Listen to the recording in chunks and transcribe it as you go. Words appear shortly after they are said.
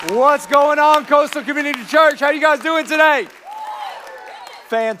What's going on, Coastal Community Church? How you guys doing today?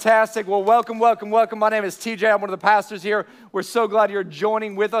 Fantastic. Well, welcome. My name is TJ. I'm one of the pastors here. We're so glad you're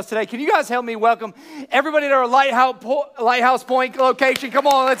joining with us today. Can you guys help me welcome everybody at our Lighthouse Point location? Come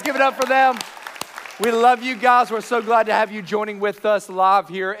on, let's give it up for them. We love you guys. We're so glad to have you joining with us live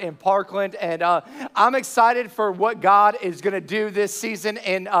here in Parkland. And I'm excited for what God is going to do this season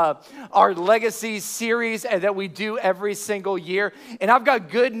in our Legacy series that we do every single year. And I've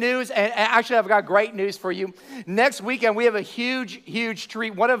got good news, and actually I've got great news for you. Next weekend, we have a huge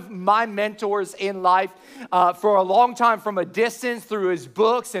treat. One of my mentors in life for a long time, from a distance, through his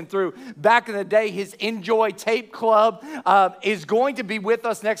books and through back in the day, his Enjoy Tape Club, is going to be with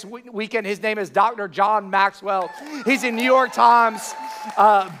us next weekend. His name is Dr. John Maxwell. He's a New York Times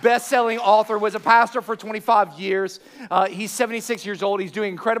best-selling author, was a pastor for 25 years. He's 76 years old. He's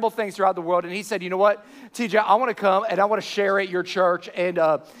doing incredible things throughout the world. And he said, you know what, TJ, I want to come and I want to share at your church. And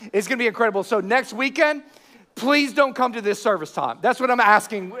it's going to be incredible. So next weekend, please don't come to this service time. That's what I'm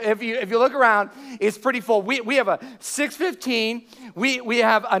asking. If you look around, it's pretty full. We have a 6:15, we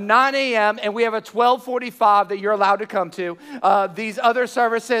have a 9 a.m., and we have a 12:45 that you're allowed to come to. These other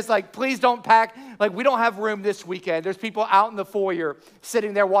services, please don't pack. We don't have room this weekend. There's people out in the foyer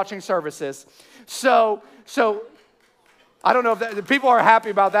sitting there watching services. So I don't know if the people are happy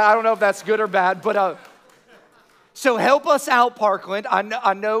about that. I don't know if that's good or bad, but so help us out, Parkland.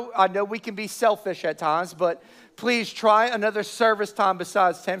 I know we can be selfish at times, but please try another service time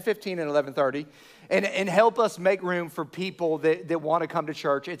besides 10:15 and 11:30, and help us make room for people that want to come to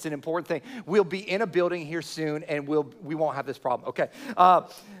church. It's an important thing. We'll be in a building here soon, and we won't have this problem. Okay.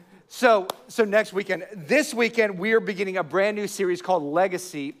 So next weekend, this weekend, we are beginning a brand new series called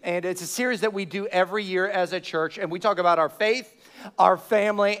Legacy, and it's a series that we do every year as a church, and we talk about our faith, our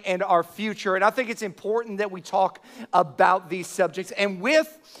family, and our future. And I think it's important that we talk about these subjects. And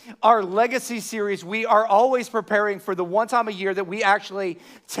with our Legacy series, we are always preparing for the one time a year that we actually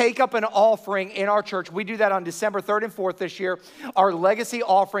take up an offering in our church. We do that on December 3rd and 4th this year, our Legacy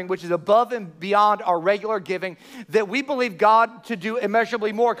offering, which is above and beyond our regular giving, that we believe God to do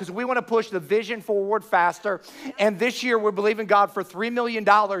immeasurably more, because we want to push the vision forward faster. And this year, we're believing God for $3 million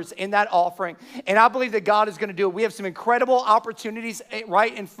in that offering. And I believe that God is going to do it. We have some incredible opportunities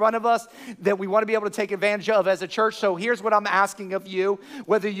right in front of us that we want to be able to take advantage of as a church. So here's what I'm asking of you,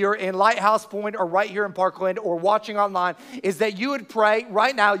 whether you're in Lighthouse Point or right here in Parkland or watching online, is that you would pray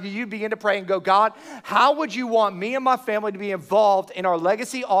right now. You begin to pray and go, God, how would you want me and my family to be involved in our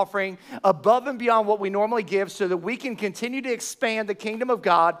Legacy offering above and beyond what we normally give, so that we can continue to expand the kingdom of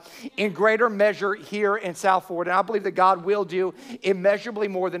God in greater measure here in South Florida? And I believe that God will do immeasurably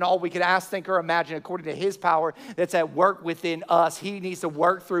more than all we could ask, think, or imagine, according to his power that's at work within us. He needs to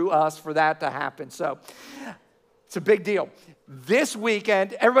work through us for that to happen. So it's a big deal. This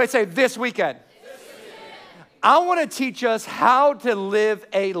weekend, everybody say this weekend. I want to teach us how to live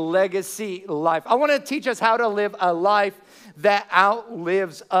a legacy life. I want to teach us how to live a life that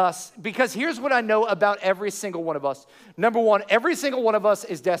outlives us. Because here's what I know about every single one of us. Number one, every single one of us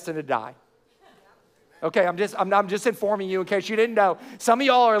is destined to die. Okay, I'm just informing you in case you didn't know. Some of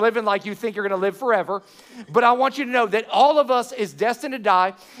y'all are living like you think you're going to live forever. But I want you to know that all of us is destined to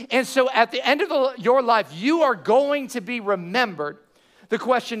die. And so at the end of your life, you are going to be remembered. The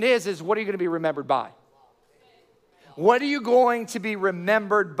question is what are you going to be remembered by? What are you going to be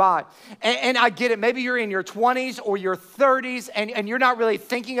remembered by? And I get it. Maybe you're in your 20s or your 30s and you're not really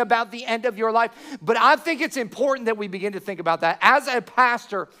thinking about the end of your life. But I think it's important that we begin to think about that. As a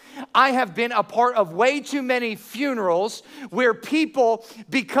pastor, I have been a part of way too many funerals where people,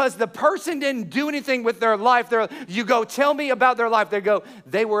 because the person didn't do anything with their life, you go, tell me about their life. They go,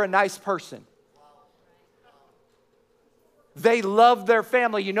 they were a nice person. They loved their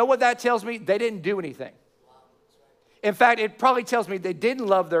family. You know what that tells me? They didn't do anything. In fact, it probably tells me they didn't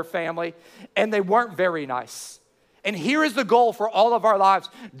love their family and they weren't very nice. And here is the goal for all of our lives.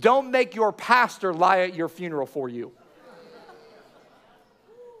 Don't make your pastor lie at your funeral for you.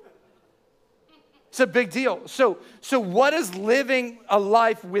 It's a big deal. So what is living a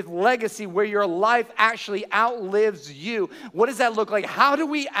life with legacy, where your life actually outlives you? What does that look like? How do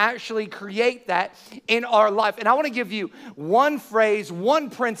we actually create that in our life? And I want to give you one phrase, one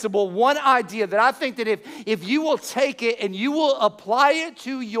principle, one idea that I think that if you will take it and you will apply it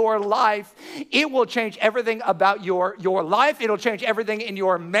to your life, it will change everything about your life. It'll change everything in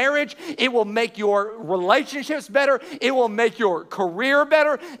your marriage. It will make your relationships better. It will make your career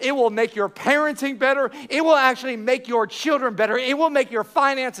better. It will make your parenting better. It will actually make your children better. It will make your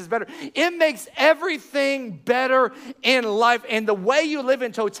finances better. It makes everything better in life. And the way you live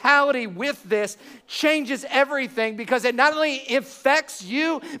in totality with this changes everything because it not only affects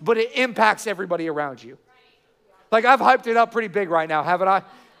you, but it impacts everybody around you. Like I've hyped it up pretty big right now, haven't I?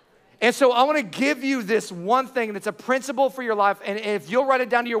 And so I want to give you this one thing, and it's a principle for your life. And if you'll write it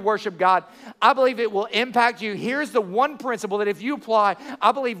down to your worship God, I believe it will impact you. Here's the one principle that if you apply,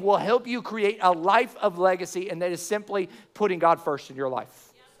 I believe will help you create a life of legacy, and that is simply putting God first in your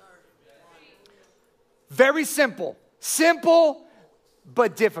life. Very simple. Simple,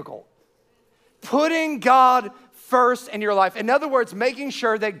 but difficult. Putting God first in your life. In other words, making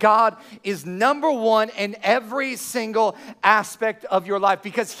sure that God is number one in every single aspect of your life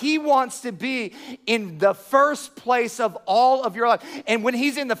because he wants to be in the first place of all of your life. And when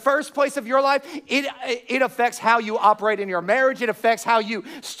he's in the first place of your life, it affects how you operate in your marriage. It affects how you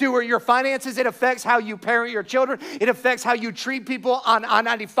steward your finances. It affects how you parent your children. It affects how you treat people on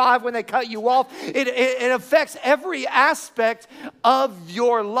I-95 when they cut you off. It affects every aspect of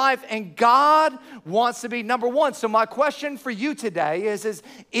your life. And God wants to be number one. So my question for you today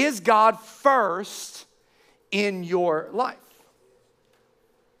is God first in your life?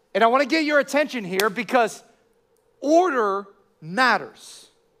 And I want to get your attention here because order matters.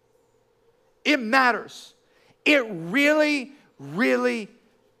 It matters. It really, really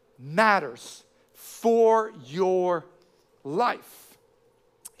matters for your life.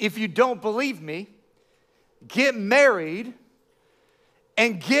 If you don't believe me, get married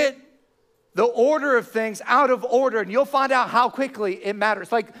and get the order of things out of order, and you'll find out how quickly it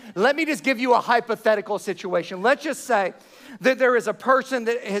matters. Like, let me just give you a hypothetical situation. Let's just say that there is a person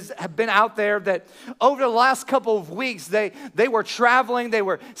that has been out there that over the last couple of weeks, they were traveling, they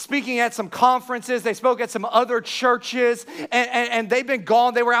were speaking at some conferences, they spoke at some other churches, and they've been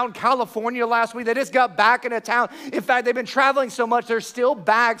gone. They were out in California last week. They just got back into town. In fact, they've been traveling so much, there's still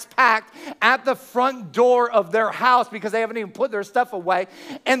bags packed at the front door of their house because they haven't even put their stuff away.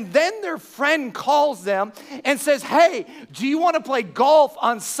 And then their friend calls them and says, hey, do you want to play golf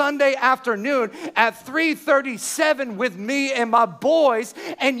on Sunday afternoon at 3:37 with me and my boys?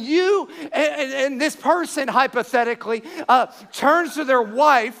 And this person hypothetically turns to their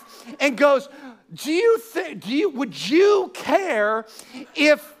wife and goes, would you care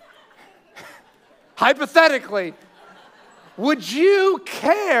if, hypothetically, would you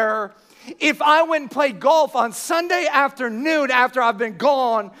care if I went and played golf on Sunday afternoon after I've been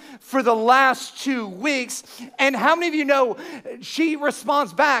gone for the last 2 weeks? And how many of you know she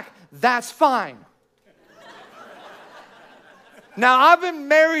responds back, that's fine. Now, I've been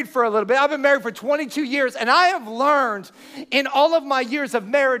married for a little bit. I've been married for 22 years, and I have learned in all of my years of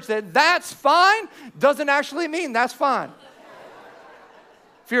marriage that that's fine doesn't actually mean that's fine.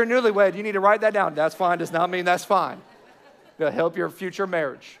 If you're a newlywed, you need to write that down. That's fine does not mean that's fine. It'll help your future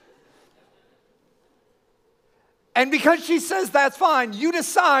marriage. And because she says that's fine, you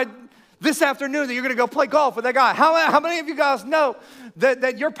decide this afternoon that you're going to go play golf with that guy. How many of you guys know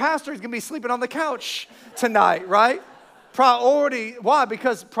that your pastor is going to be sleeping on the couch tonight, right? Priority. Why?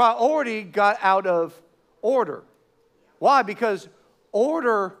 Because priority got out of order. Why? Because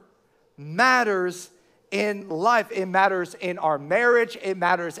order matters in life. It matters in our marriage. It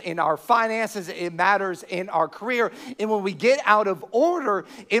matters in our finances. It matters in our career. And when we get out of order,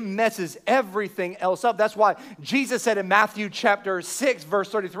 it messes everything else up. That's why Jesus said in Matthew chapter 6, verse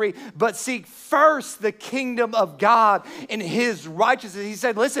 33, but seek first the kingdom of God and his righteousness. He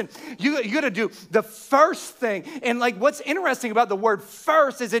said, listen, you got to do the first thing. And like what's interesting about the word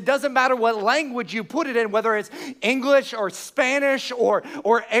first is it doesn't matter what language you put it in, whether it's English or Spanish or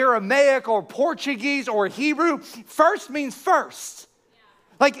Aramaic or Portuguese or Hebrew. First means first.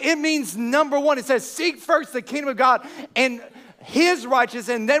 Like it means number one. It says seek first the kingdom of God and his righteousness.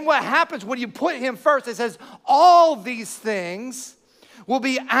 And then what happens when you put him first? It says all these things will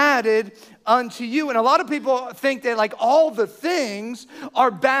be added unto you. And a lot of people think that like all the things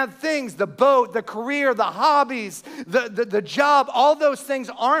are bad things. The boat, the career, the hobbies, the job, all those things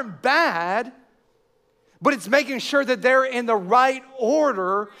aren't bad. But it's making sure that they're in the right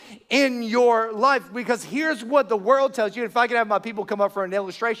order in your life. Because here's what the world tells you. If I could have my people come up for an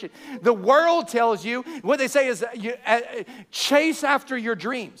illustration. The world tells you, what they say is chase after your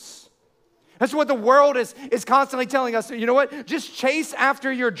dreams. That's what the world is constantly telling us. You know what? Just chase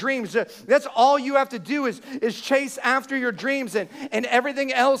after your dreams. That's all you have to do is chase after your dreams, and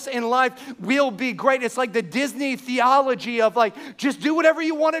everything else in life will be great. It's like the Disney theology of like, just do whatever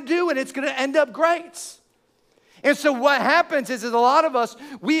you want to do and it's going to end up great. And so what happens is a lot of us,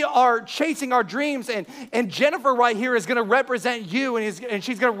 we are chasing our dreams, and Jennifer right here is going to represent you, and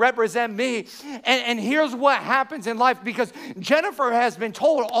she's going to represent me. And here's what happens in life, because Jennifer has been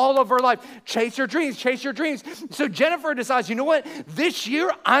told all of her life, chase your dreams, chase your dreams. So Jennifer decides, you know what? This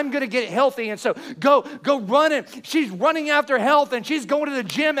year, I'm going to get healthy. And so go running. She's running after health, and she's going to the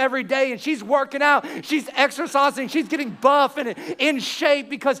gym every day, and she's working out. She's exercising. She's getting buff and in shape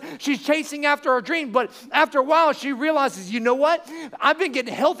because she's chasing after her dream. But after a while, she realizes, you know what? I've been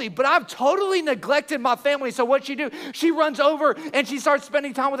getting healthy, but I've totally neglected my family. So what she do? She runs over and she starts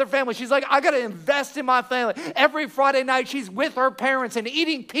spending time with her family. She's like, I got to invest in my family. Every Friday night, she's with her parents and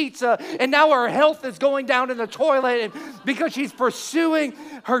eating pizza. And now her health is going down in the toilet because she's pursuing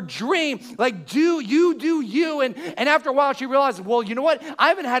her dream. Like, do you. And after a while, she realizes, well, you know what? I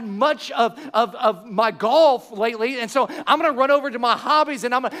haven't had much of my golf lately. And so I'm going to run over to my hobbies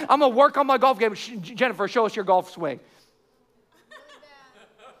and I'm going to work on my golf game. Jennifer, show us your golf swing.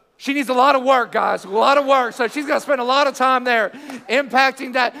 She needs a lot of work, guys, a lot of work. So she's going to spend a lot of time there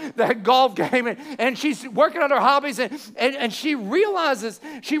impacting that golf game. And she's working on her hobbies. And she realizes,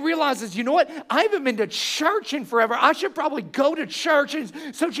 you know what? I haven't been to church in forever. I should probably go to church.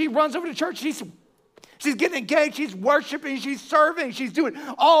 And so she runs over to church. She's getting engaged, she's worshiping, she's serving, she's doing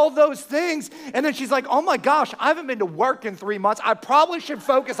all those things. And then she's like, oh my gosh, I haven't been to work in 3 months. I probably should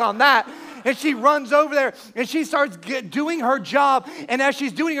focus on that. And she runs over there and she starts doing her job. And as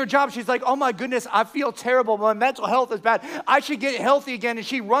she's doing her job, she's like, oh my goodness, I feel terrible. My mental health is bad. I should get healthy again. And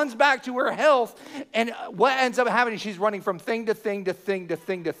she runs back to her health. And what ends up happening, she's running from thing to thing to thing to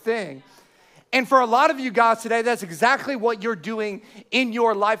thing to thing. And for a lot of you guys today, that's exactly what you're doing in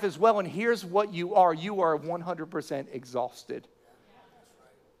your life as well. And here's what you are. You are 100% exhausted.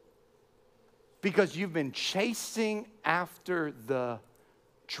 Because you've been chasing after the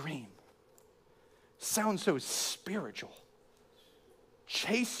dream. Sounds so spiritual.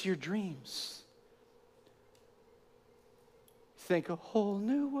 Chase your dreams. Think a whole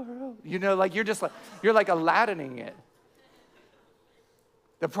new world. You know, like you're like Aladining it.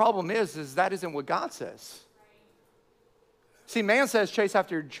 The problem is that isn't what God says. See, man says chase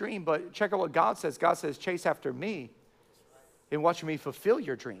after your dream, but check out what God says. God says chase after me and watch me fulfill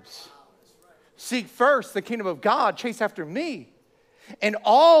your dreams. Seek first the kingdom of God, chase after me. And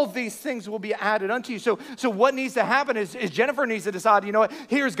all these things will be added unto you. So what needs to happen is Jennifer needs to decide, you know what,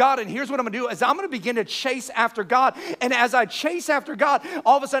 here's God, and here's what I'm going to do, is I'm going to begin to chase after God. And as I chase after God,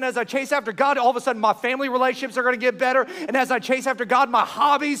 all of a sudden my family relationships are going to get better. And as I chase after God, my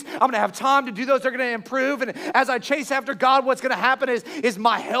hobbies, I'm going to have time to do those. They're going to improve. And as I chase after God, what's going to happen is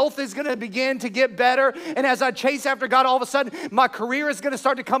my health is going to begin to get better. And as I chase after God, all of a sudden, my career is going to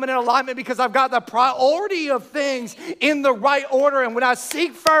start to come in alignment because I've got the priority of things in the right order. And when I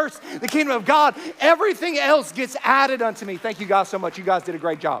seek first the kingdom of God, everything else gets added unto me. Thank you guys so much. You guys did a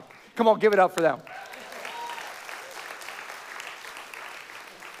great job. Come on, give it up for them.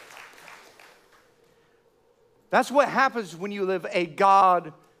 That's what happens when you live a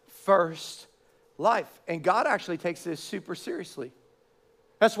God-first life. And God actually takes this super seriously.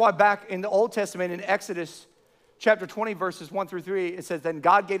 That's why back in the Old Testament, in Exodus chapter 20, verses 1 through 3, it says, then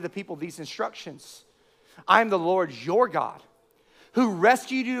God gave the people these instructions. I am the Lord your God, who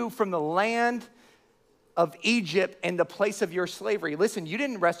rescued you from the land of Egypt and the place of your slavery. Listen, you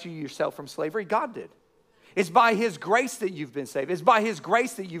didn't rescue yourself from slavery. God did. It's by his grace that you've been saved. It's by his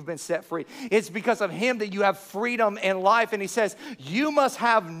grace that you've been set free. It's because of him that you have freedom and life. And he says, you must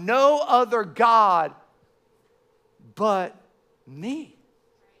have no other God but me.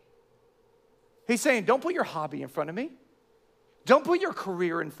 He's saying, don't put your hobby in front of me. Don't put your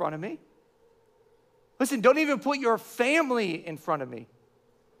career in front of me. Listen, don't even put your family in front of me.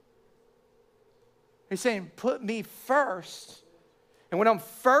 He's saying, put me first. And when I'm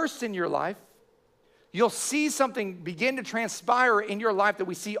first in your life, you'll see something begin to transpire in your life that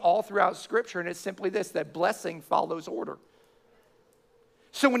we see all throughout Scripture. And it's simply this, that blessing follows order.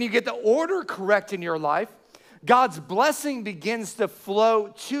 So when you get the order correct in your life, God's blessing begins to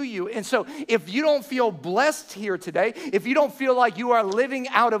flow to you. And so if you don't feel blessed here today, if you don't feel like you are living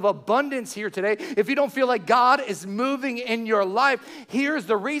out of abundance here today, if you don't feel like God is moving in your life, here's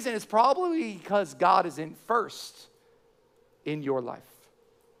the reason. It's probably because God isn't first in your life.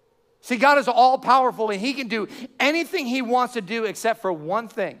 See, God is all powerful and he can do anything he wants to do except for one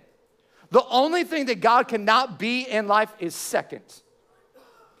thing. The only thing that God cannot be in life is second.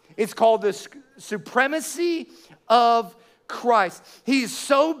 It's called the supremacy of Christ. He is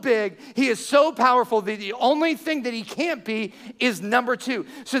so big, he is so powerful that the only thing that he can't be is number two.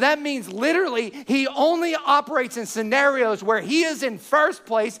 So that means literally he only operates in scenarios where he is in first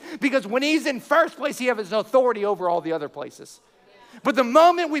place, because when he's in first place, he has authority over all the other places. But the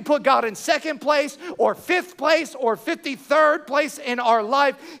moment we put God in second place or fifth place or 53rd place in our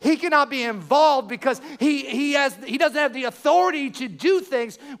life, he cannot be involved, because he doesn't have the authority to do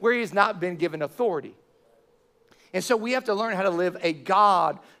things where he has not been given authority. And so we have to learn how to live a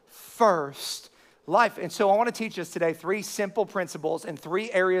God-first life. And so I want to teach us today 3 simple principles in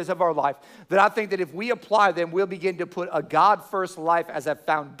 3 areas of our life that I think that if we apply them, we'll begin to put a God-first life as a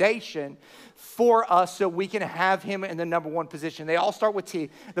foundation for us so we can have him in the number one position. They all start with T.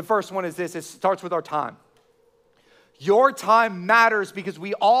 The first one is this. It starts with our time. Your time matters because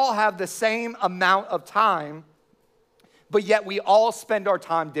we all have the same amount of time, but yet we all spend our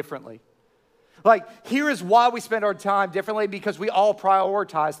time differently. Like, here is why we spend our time differently, because we all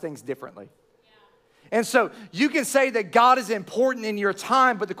prioritize things differently. And so you can say that God is important in your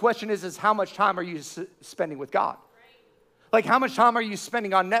time, but the question is how much time are you spending with God? Like, how much time are you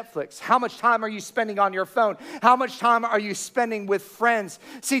spending on Netflix? How much time are you spending on your phone? How much time are you spending with friends?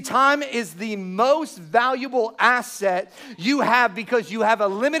 See, time is the most valuable asset you have, because you have a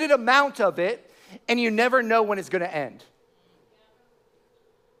limited amount of it and you never know when it's going to end.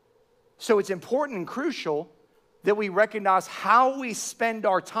 So it's important and crucial that we recognize how we spend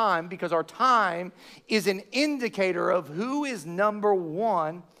our time, because our time is an indicator of who is number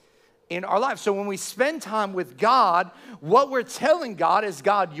one in our life. So when we spend time with God, what we're telling God is,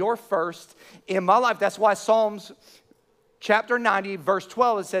 God, you're first in my life. That's why Psalms chapter 90, verse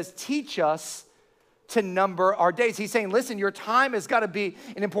 12, it says, teach us to number our days. He's saying, listen, your time has got to be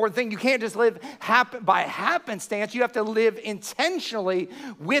an important thing. You can't just live by happenstance. You have to live intentionally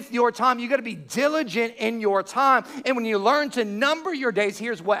with your time. You got to be diligent in your time. And when you learn to number your days,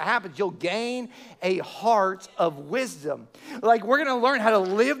 here's what happens. You'll gain a heart of wisdom. Like, we're going to learn how to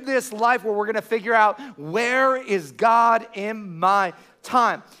live this life where we're going to figure out, where is God in my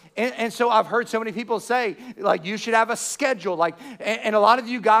time? And so I've heard so many people say, like, you should have a schedule. Like, and a lot of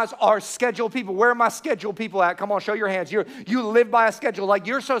you guys are scheduled people. Where are my scheduled people at? Come on, show your hands. You live by a schedule. Like,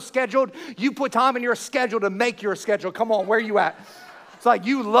 you're so scheduled, you put time in your schedule to make your schedule. Come on, where are you at? It's like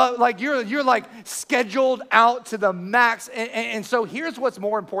you love, like you're like scheduled out to the max. And so here's what's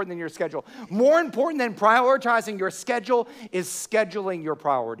more important than your schedule. More important than prioritizing your schedule is scheduling your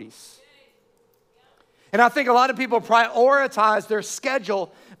priorities. And I think a lot of people prioritize their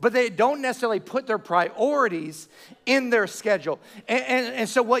schedule, but they don't necessarily put their priorities in their schedule. And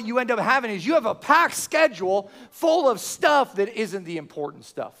so what you end up having is you have a packed schedule full of stuff that isn't the important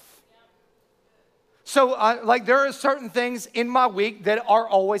stuff. So like, there are certain things in my week that are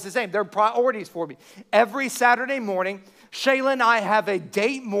always the same. They're priorities for me. Every Saturday morning, Shayla and I have a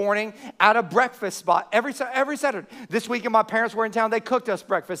date morning at a breakfast spot every Saturday. This weekend, my parents were in town. They cooked us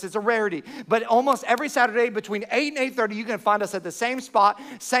breakfast. It's a rarity. But almost every Saturday between 8 and 8:30, you can find us at the same spot,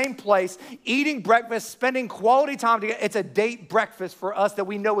 same place, eating breakfast, spending quality time together. It's a date breakfast for us that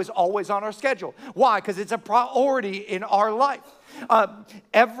we know is always on our schedule. Why? Because it's a priority in our life.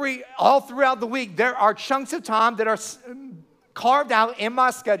 All throughout the week, there are chunks of time that are carved out in my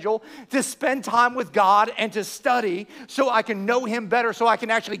schedule to spend time with God and to study so I can know him better, so I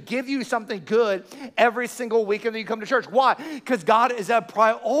can actually give you something good every single weekend that you come to church. Why? Because God is a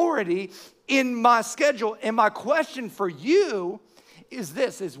priority in my schedule. And my question for you is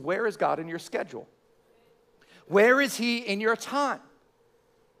this, is where is God in your schedule? Where is he in your time?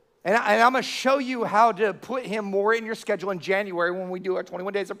 And I'm going to show you how to put him more in your schedule in January when we do our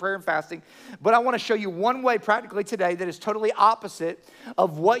 21 days of prayer and fasting. But I want to show you one way practically today that is totally opposite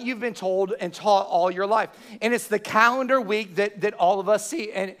of what you've been told and taught all your life. And it's the calendar week that all of us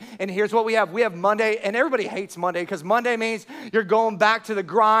see. And here's what we have. We have Monday, and everybody hates Monday because Monday means you're going back to the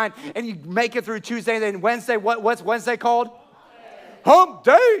grind and you make it through Tuesday. And then Wednesday, what's Wednesday called? Hump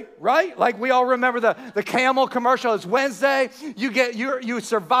day, right? Like, we all remember the Camel commercial. It's Wednesday, you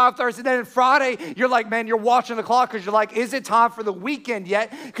survive Thursday, then Friday, you're like, man, you're watching the clock because you're like, is it time for the weekend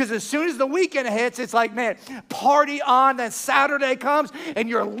yet? Because as soon as the weekend hits, it's like, man, party on. Then Saturday comes and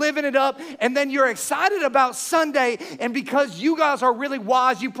you're living it up, and then you're excited about Sunday. And because you guys are really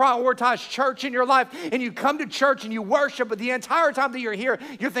wise, you prioritize church in your life, and you come to church and you worship. But the entire time that you're here,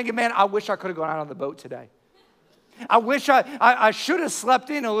 you're thinking, man, I wish I could have gone out on the boat today. I wish I should have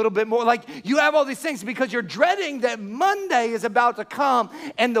slept in a little bit more. Like, you have all these things because you're dreading that Monday is about to come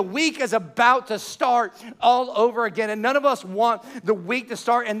and the week is about to start all over again. And none of us want the week to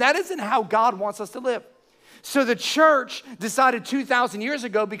start. And that isn't how God wants us to live. So the church decided 2,000 years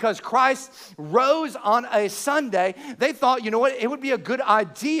ago, because Christ rose on a Sunday, they thought, you know what, it would be a good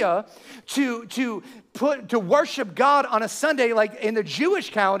idea to worship God on a Sunday. Like in the Jewish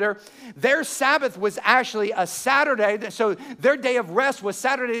calendar, their Sabbath was actually a Saturday. So their day of rest was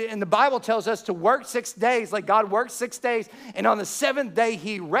Saturday. And the Bible tells us to work 6 days, like God worked 6 days. And on the seventh day,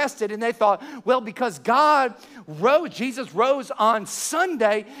 he rested. And they thought, well, because Jesus rose on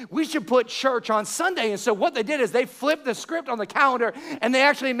Sunday, we should put church on Sunday. And so what they did is they flipped the script on the calendar, and they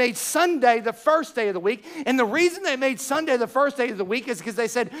actually made Sunday the first day of the week. And the reason they made Sunday the first day of the week is because they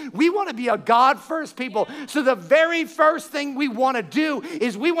said, we want to be a God-first people. So the very first thing we want to do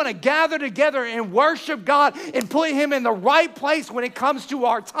is we want to gather together and worship God and put him in the right place when it comes to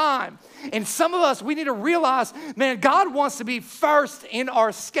our time. And some of us, we need to realize, man, God wants to be first in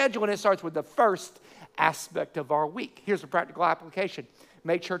our schedule, and it starts with the first aspect of our week. Here's a practical application.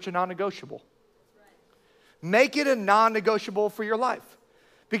 Make church a non-negotiable. Make it a non-negotiable for your life.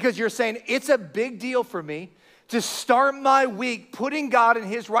 Because you're saying, it's a big deal for me to start my week putting God in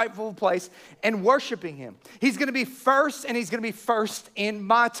his rightful place and worshiping him. He's going to be first, and he's going to be first in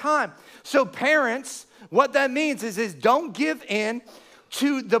my time. So parents, what that means is don't give in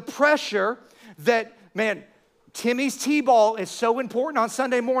to the pressure that, man, Timmy's T-ball is so important on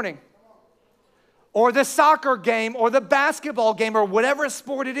Sunday morning, or the soccer game, or the basketball game, or whatever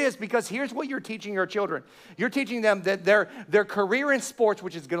sport it is, because here's what you're teaching your children. You're teaching them that their career in sports,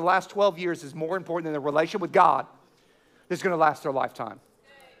 which is going to last 12 years, is more important than their relationship with God that's going to last their lifetime.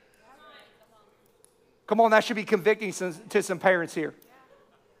 Come on, that should be convicting to some parents here.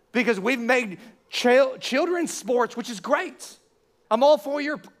 Because we've made children's sports, which is great. I'm all for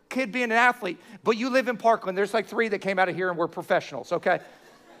your kid being an athlete, but you live in Parkland. There's like 3 that came out of here and we're professionals, okay?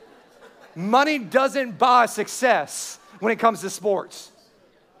 Money doesn't buy success when it comes to sports.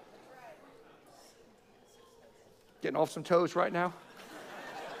 Getting off some toes right now.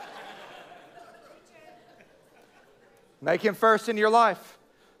 Make him first in your life.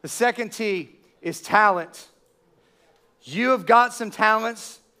 The second T is talent. You have got some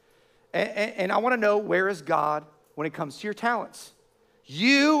talents, and I want to know, where is God when it comes to your talents?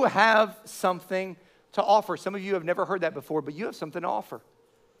 You have something to offer. Some of you have never heard that before, but you have something to offer.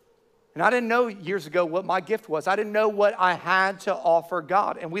 And I didn't know years ago what my gift was. I didn't know what I had to offer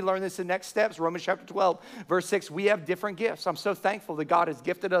God. And we learned this in Next Steps, Romans chapter 12, verse 6. We have different gifts. I'm so thankful that God has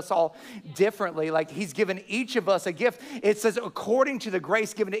gifted us all differently. Like he's given each of us a gift. It says according to the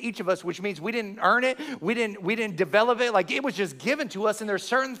grace given to each of us, which means we didn't earn it. We didn't develop it. Like it was just given to us. And there's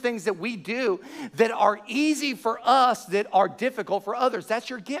certain things that we do that are easy for us that are difficult for others. That's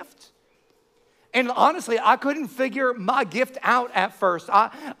your gift. And honestly, I couldn't figure my gift out at first.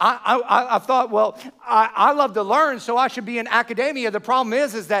 I thought, well, I love to learn, so I should be in academia. The problem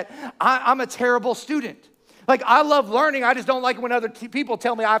is that I'm a terrible student. Like, I love learning. I just don't like it when other people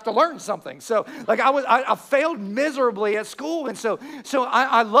tell me I have to learn something. So, like, I failed miserably at school. And so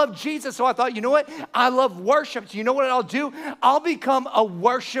I love Jesus. So I thought, you know what? I love worship. So you know what I'll do? I'll become a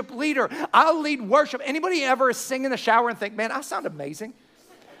worship leader. I'll lead worship. Anybody ever sing in the shower and think, man, I sound amazing?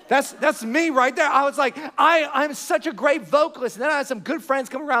 That's me right there. I was like, I'm such a great vocalist. And then I had some good friends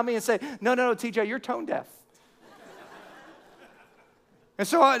come around me and say, no, TJ, you're tone deaf. And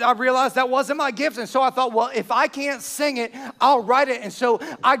so I realized that wasn't my gift. And so I thought, well, if I can't sing it, I'll write it. And so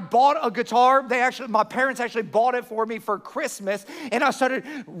I bought a guitar. My parents actually bought it for me for Christmas. And I started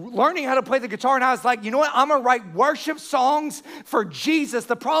learning how to play the guitar. And I was like, you know what? I'm going to write worship songs for Jesus.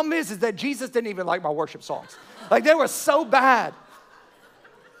 The problem is that Jesus didn't even like my worship songs. Like, they were so bad.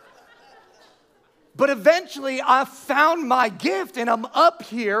 But eventually I found my gift, and I'm up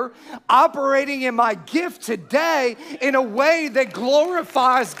here operating in my gift today in a way that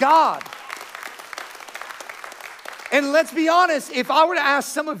glorifies God. And let's be honest, if I were to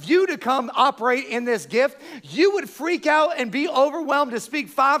ask some of you to come operate in this gift, you would freak out and be overwhelmed to speak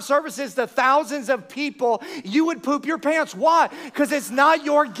 5 services to thousands of people. You would poop your pants. Why? Because it's not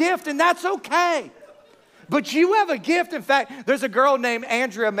your gift, and that's okay. But you have a gift. In fact, there's a girl named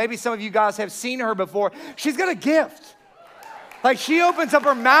Andrea. Maybe some of you guys have seen her before. She's got a gift. Like, she opens up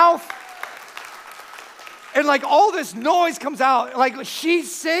her mouth and like all this noise comes out. Like, she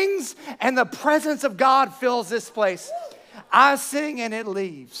sings and the presence of God fills this place. I sing and it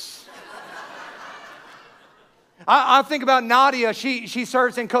leaves. I think about Nadia. She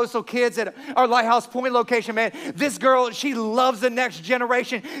serves in Coastal Kids at our Lighthouse Point location, man. This girl, she loves the next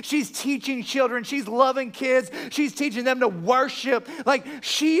generation. She's teaching children. She's loving kids. She's teaching them to worship. Like,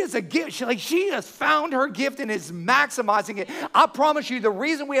 she is a gift. She has found her gift and is maximizing it. I promise you, the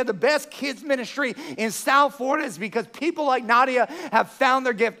reason we have the best kids ministry in South Florida is because people like Nadia have found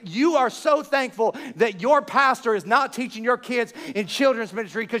their gift. You are so thankful that your pastor is not teaching your kids in children's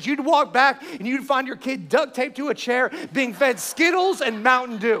ministry, because you'd walk back and you'd find your kid duct taped to a chair being fed Skittles and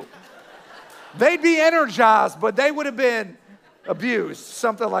Mountain Dew. They'd be energized, but they would have been abused,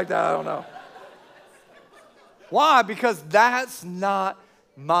 something like that. I don't know. Why? Because that's not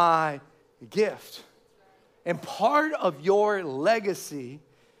my gift. And part of your legacy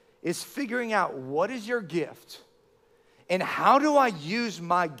is figuring out what is your gift and how do I use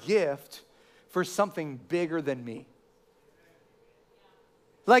my gift for something bigger than me?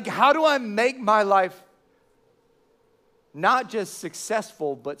 Like, how do I make my life not just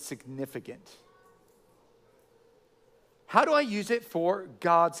successful, but significant? How do I use it for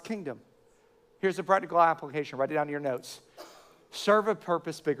God's kingdom? Here's a practical application. Write it down in your notes. Serve a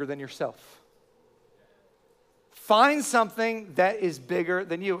purpose bigger than yourself. Find something that is bigger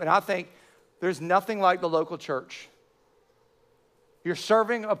than you. And I think there's nothing like the local church. You're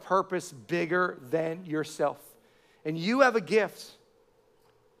serving a purpose bigger than yourself. And you have a gift.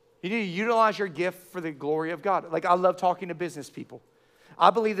 You need to utilize your gift for the glory of God. Like, I love talking to business people. I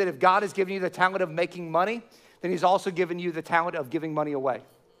believe that if God has given you the talent of making money, then he's also given you the talent of giving money away.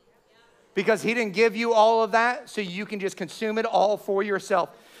 Because he didn't give you all of that so you can just consume it all for yourself.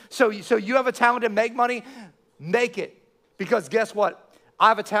 So you have a talent to make money, make it. Because guess what? I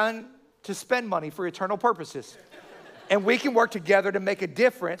have a talent to spend money for eternal purposes. And we can work together to make a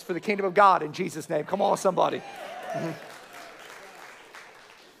difference for the kingdom of God in Jesus' name. Come on, somebody.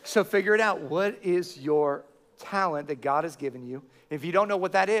 So figure it out. What is your talent that God has given you? If you don't know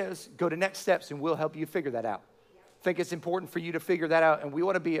what that is, go to Next Steps and we'll help you figure that out. I think it's important for you to figure that out, and we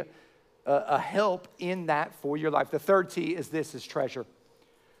want to be a help in that for your life. The third T is this, is treasure.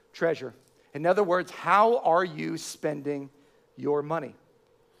 Treasure. In other words, how are you spending your money?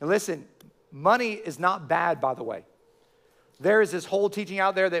 And listen, money is not bad, by the way. There is this whole teaching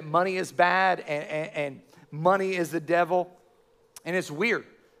out there that money is bad and money is the devil, and it's weird.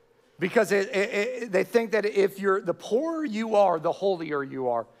 Because they think that the poorer you are, the holier you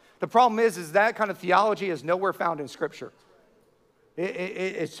are. The problem is that kind of theology is nowhere found in Scripture.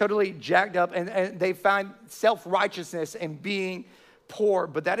 It's totally jacked up, and they find self-righteousness in being poor,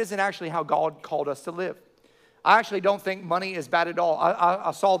 but that isn't actually how God called us to live. I actually don't think money is bad at all.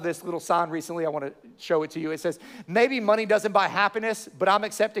 I saw this little sign recently. I want to show it to you. It says, maybe money doesn't buy happiness, but I'm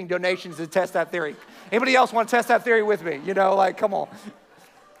accepting donations to test that theory. Anybody else want to test that theory with me? You know, like, come on.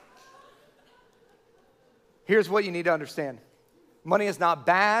 Here's what you need to understand. Money is not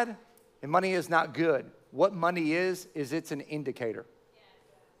bad, and money is not good. What money is it's an indicator.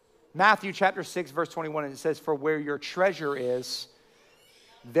 Matthew chapter 6, verse 21, and it says, for where your treasure is,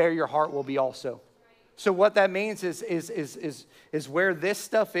 there your heart will be also. So what that means is where this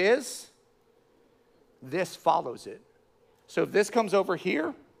stuff is, this follows it. So if this comes over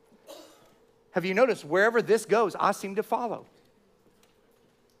here, have you noticed wherever this goes, I seem to follow.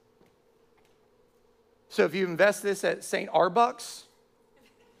 So if you invest this at St. Arbuck's,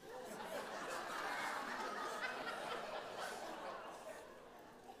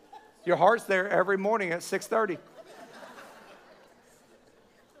 your heart's there every morning at 6:30.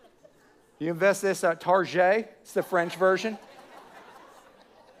 You invest this at Target, it's the French version.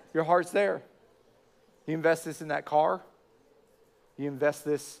 Your heart's there. You invest this in that car. You invest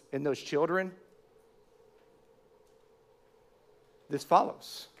this in those children. This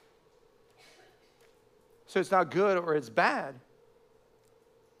follows. So it's not good or it's bad.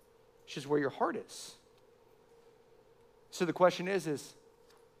 It's just where your heart is. So the question is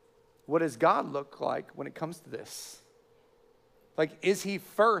what does God look like when it comes to this? Like, is he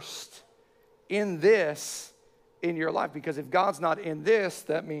first in this in your life? Because if God's not in this,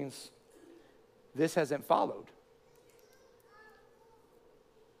 that means this hasn't followed.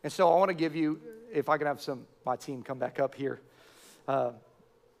 And so I want to give you, if I can have my team come back up here,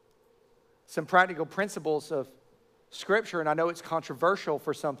 some practical principles of Scripture. And I know it's controversial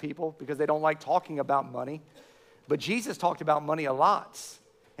for some people because they don't like talking about money. But Jesus talked about money a lot.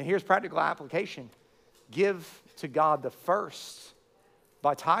 And here's practical application. Give to God the first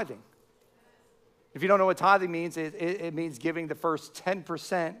by tithing. If you don't know what tithing means, it means giving the first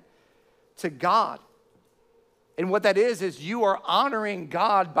 10% to God. And what that is you are honoring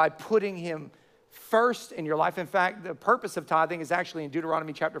God by putting him first in your life. In fact, the purpose of tithing is actually in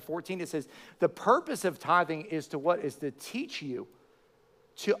Deuteronomy chapter 14. It says, the purpose of tithing is to what? Is to teach you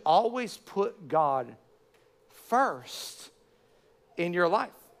to always put God first in your life.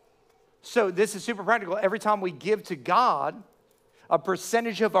 So this is super practical. Every time we give to God, a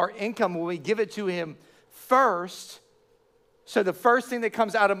percentage of our income, when we give it to him first, so the first thing that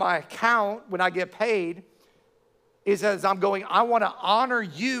comes out of my account when I get paid is as I'm going, I want to honor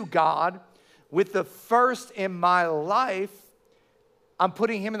you, God, with the first in my life. I'm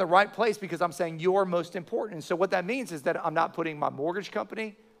putting him in the right place because I'm saying you're most important. And so what that means is that I'm not putting my mortgage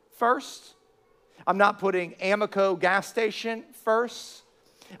company first. I'm not putting Amoco gas station first.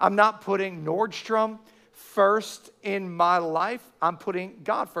 I'm not putting Nordstrom first in my life. I'm putting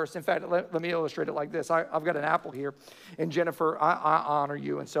God first. In fact, let me illustrate it like this. I've got an apple here, and Jennifer, I honor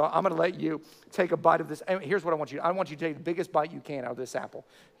you, and so I'm going to let you take a bite of this. And here's what I want you to do. I want you to take the biggest bite you can out of this apple.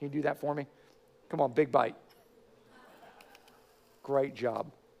 Can you do that for me? Come on, big bite. Great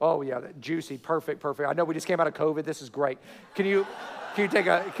job. Oh yeah, juicy, perfect. I know we just came out of COVID. This is great. Can you take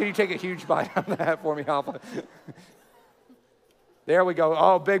a huge bite out of that for me, Alpha? There we go.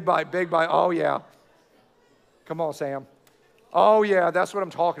 Oh, big bite. Oh yeah. Come on, Sam. Oh, yeah, that's what I'm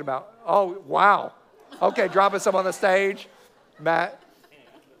talking about. Oh, wow. Okay, dropping some on the stage. Matt.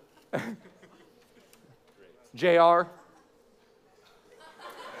 JR.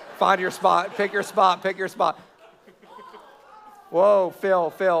 Find your spot. Pick your spot. Whoa,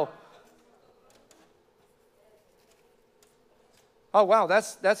 Phil. Oh, wow,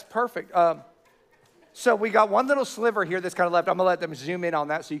 that's perfect. So we got one little sliver here that's kind of left. I'm going to let them zoom in on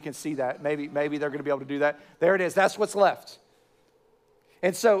that so you can see that. Maybe they're going to be able to do that. There it is. That's what's left.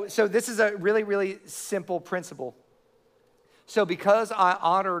 And so this is a really, really simple principle. So because I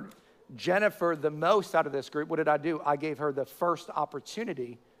honored Jennifer the most out of this group, what did I do? I gave her the first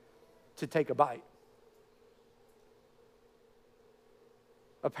opportunity to take a bite.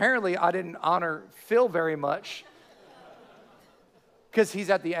 Apparently, I didn't honor Phil very much because he's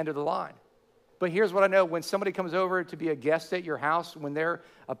at the end of the line. But here's what I know. When somebody comes over to be a guest at your house, when they're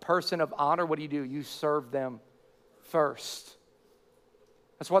a person of honor, what do? You serve them first.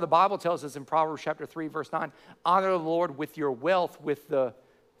 That's why the Bible tells us in Proverbs chapter 3, verse 9, honor the Lord with your wealth, with the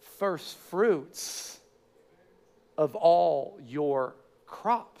first fruits of all your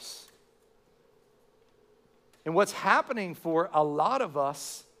crops. And what's happening for a lot of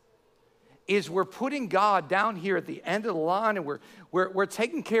us is we're putting God down here at the end of the line, and we're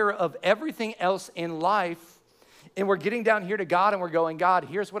taking care of everything else in life, and we're getting down here to God, and we're going, God,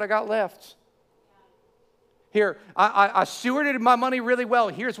 here's what I got left. Here, I stewarded my money really well.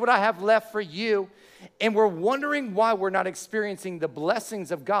 Here's what I have left for you. And we're wondering why we're not experiencing the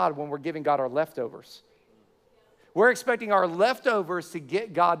blessings of God when we're giving God our leftovers. We're expecting our leftovers to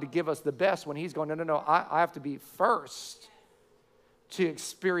get God to give us the best when he's going, no, I have to be first to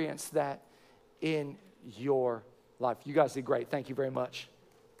experience that in your life. You guys did great. Thank you very much.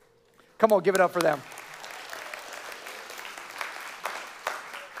 Come on, give it up for them.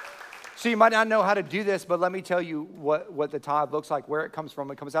 So you might not know how to do this, but let me tell you what the tithe looks like, where it comes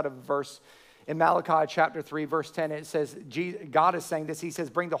from. It comes out of a verse in Malachi chapter 3, verse 10. It says, God is saying this. He says,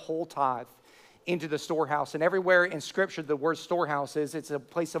 bring the whole tithe into the storehouse. And everywhere in Scripture, the word storehouse it's a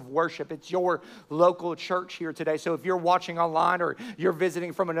place of worship. It's your local church here today. So if you're watching online or you're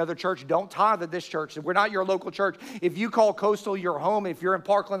visiting from another church, don't tithe at this church. We're not your local church. If you call Coastal your home, if you're in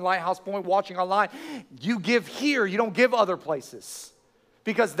Parkland Lighthouse Point watching online, you give here. You don't give other places.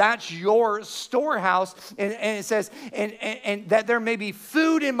 Because that's your storehouse. And it says, and that there may be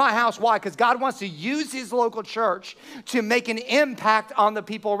food in my house. Why? Because God wants to use his local church to make an impact on the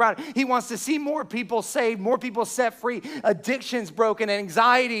people around. He wants to see more people saved, more people set free, addictions broken,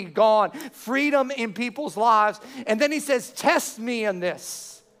 anxiety gone, freedom in people's lives. And then he says, test me in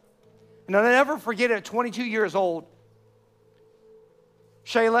this. And I'll never forget it, at 22 years old,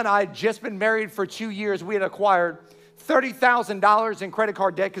 Shayla and I had just been married for 2 years. We had acquired $30,000 in credit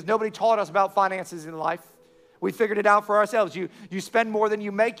card debt because nobody taught us about finances in life. We figured it out for ourselves. You spend more than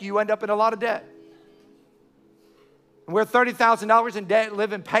you make, you end up in a lot of debt. And we're $30,000 in debt,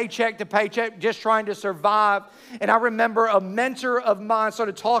 living paycheck to paycheck, just trying to survive. And I remember a mentor of mine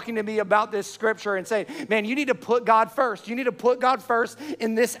started talking to me about this scripture and saying, man, you need to put God first. You need to put God first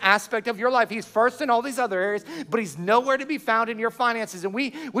in this aspect of your life. He's first in all these other areas, but he's nowhere to be found in your finances. And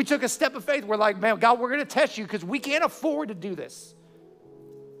we took a step of faith. We're like, man, God, we're going to test you because we can't afford to do this.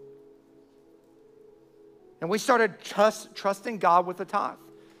 And we started trusting God with the tithe.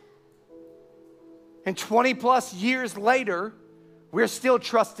 And 20 plus years later, We're still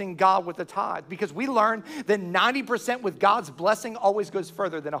trusting God with the tithe because we learned that 90% with God's blessing always goes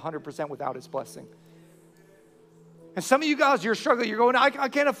further than 100% without his blessing. And some of you guys, you're struggling. You're going, I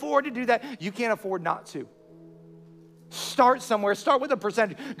can't afford to do that. You can't afford not to. Start somewhere. Start with a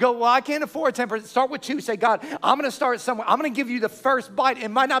percentage. Go, well, I can't afford 10%. Start with 2. Say, God, I'm going to start somewhere. I'm going to give you the first bite. It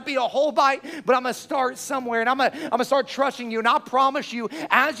might not be a whole bite, but I'm going to start somewhere. And I'm going to start trusting you. And I promise you,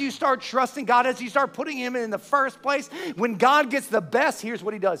 as you start trusting God, as you start putting him in the first place, when God gets the best, here's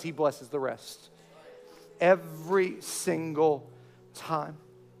what he does. He blesses the rest. Every single time.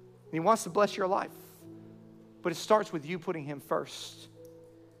 And he wants to bless your life. But it starts with you putting him first.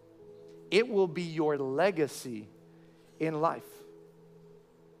 It will be your legacy in life.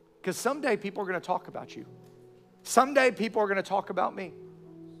 Because someday people are going to talk about you. Someday people are going to talk about me.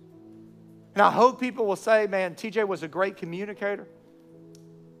 And I hope people will say, man, TJ was a great communicator.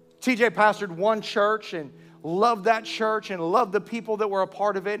 TJ pastored one church and loved that church and loved the people that were a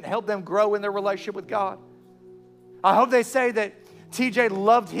part of it and helped them grow in their relationship with God. I hope they say that TJ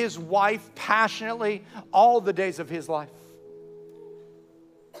loved his wife passionately all the days of his life.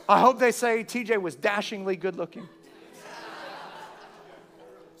 I hope they say TJ was dashingly good looking.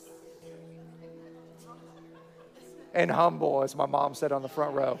 And humble, as my mom said on the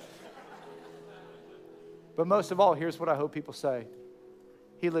front row. But most of all, here's what I hope people say.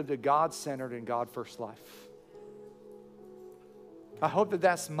 He lived a God-centered and God-first life. I hope that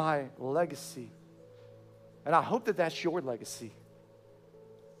that's my legacy. And I hope that that's your legacy.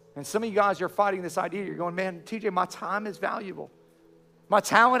 And some of you guys are fighting this idea. You're going, man, TJ, my time is valuable. My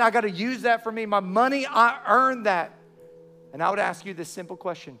talent, I got to use that for me. My money, I earned that. And I would ask you this simple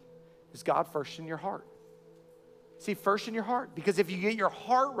question. Is God first in your heart? See, first in your heart. Because if you get your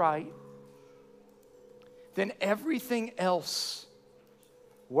heart right, then everything else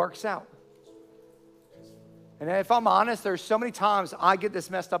works out. And if I'm honest, there's so many times I get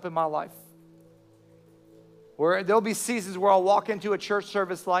this messed up in my life. Where there'll be seasons where I'll walk into a church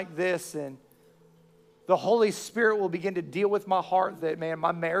service like this and the Holy Spirit will begin to deal with my heart that, man,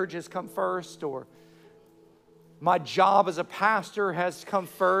 my marriage has come first, or my job as a pastor has come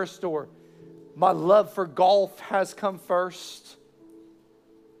first, or my love for golf has come first.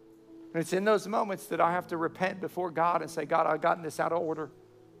 And it's in those moments that I have to repent before God and say, God, I've gotten this out of order.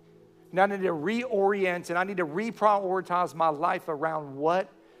 And I need to reorient and I need to reprioritize my life around what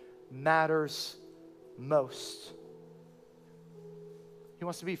matters most. He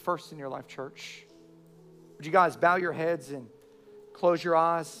wants to be first in your life, church. Would you guys bow your heads and close your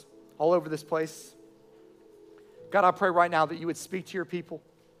eyes all over this place? God, I pray right now that you would speak to your people.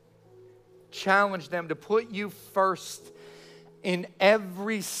 Challenge them to put you first in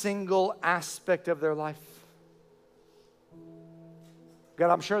every single aspect of their life.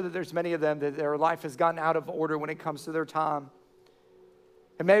 God, I'm sure that there's many of them that their life has gotten out of order when it comes to their time.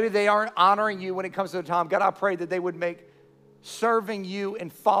 And maybe they aren't honoring you when it comes to their time. God, I pray that they would make serving you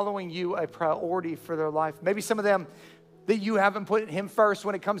and following you a priority for their life. Maybe some of them that you haven't put him first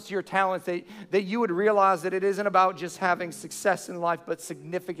when it comes to your talents, that you would realize that it isn't about just having success in life, but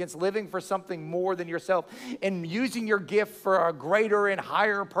significance, living for something more than yourself and using your gift for a greater and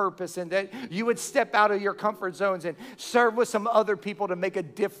higher purpose, and that you would step out of your comfort zones and serve with some other people to make a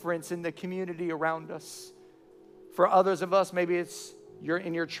difference in the community around us. For others of us, maybe it's you're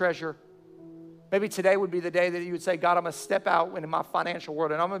in your treasure. Maybe today would be the day that you would say, God, I'm going to step out into my financial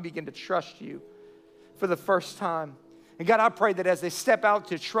world and I'm going to begin to trust you for the first time. And God, I pray that as they step out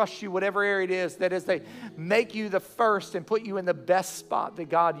to trust you, whatever area it is, that as they make you the first and put you in the best spot, that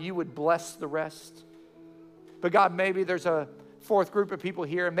God, you would bless the rest. But God, maybe there's a fourth group of people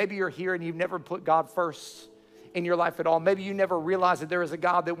here, and maybe you're here and you've never put God first in your life at all. Maybe you never realized that there is a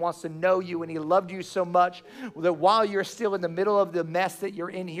God that wants to know you, and he loved you so much that while you're still in the middle of the mess that you're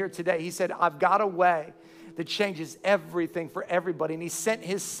in here today, he said, I've got a way that changes everything for everybody. And he sent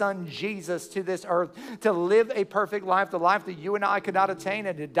his son Jesus to this earth to live a perfect life, the life that you and I could not attain,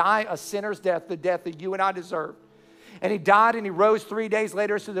 and to die a sinner's death, the death that you and I deserve. And he died and he rose 3 days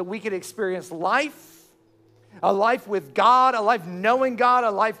later so that we could experience life, a life with God, a life knowing God,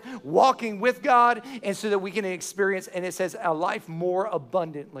 a life walking with God, and so that we can experience, and it says, a life more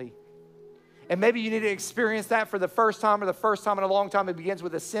abundantly. And maybe you need to experience that for the first time or the first time in a long time. It begins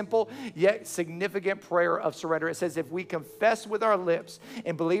with a simple yet significant prayer of surrender. It says, if we confess with our lips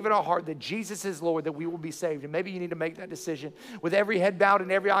and believe in our heart that Jesus is Lord, that we will be saved. And maybe you need to make that decision with every head bowed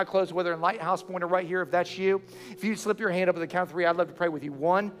and every eye closed, whether in Lighthouse Point or right here, if that's you. If you slip your hand up at the count of 3, I'd love to pray with you.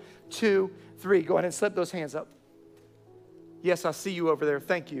 1, 2, 3. Go ahead and slip those hands up. Yes, I see you over there.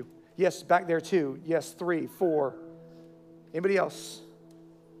 Thank you. Yes, back there too. Yes, 3, 4. Anybody else?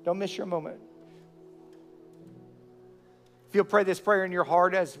 Don't miss your moment. If you'll pray this prayer in your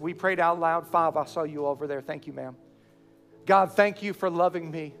heart as we prayed out loud, 5, I saw you over there. Thank you, ma'am. God, thank you for loving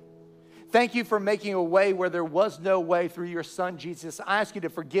me. Thank you for making a way where there was no way through your son, Jesus. I ask you to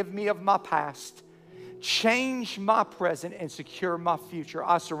forgive me of my past, change my present, and secure my future.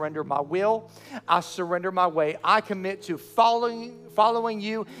 I surrender my will. I surrender my way. I commit to following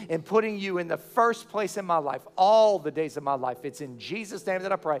you and putting you in the first place in my life, all the days of my life. It's in Jesus' name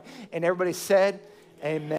that I pray. And everybody said, amen.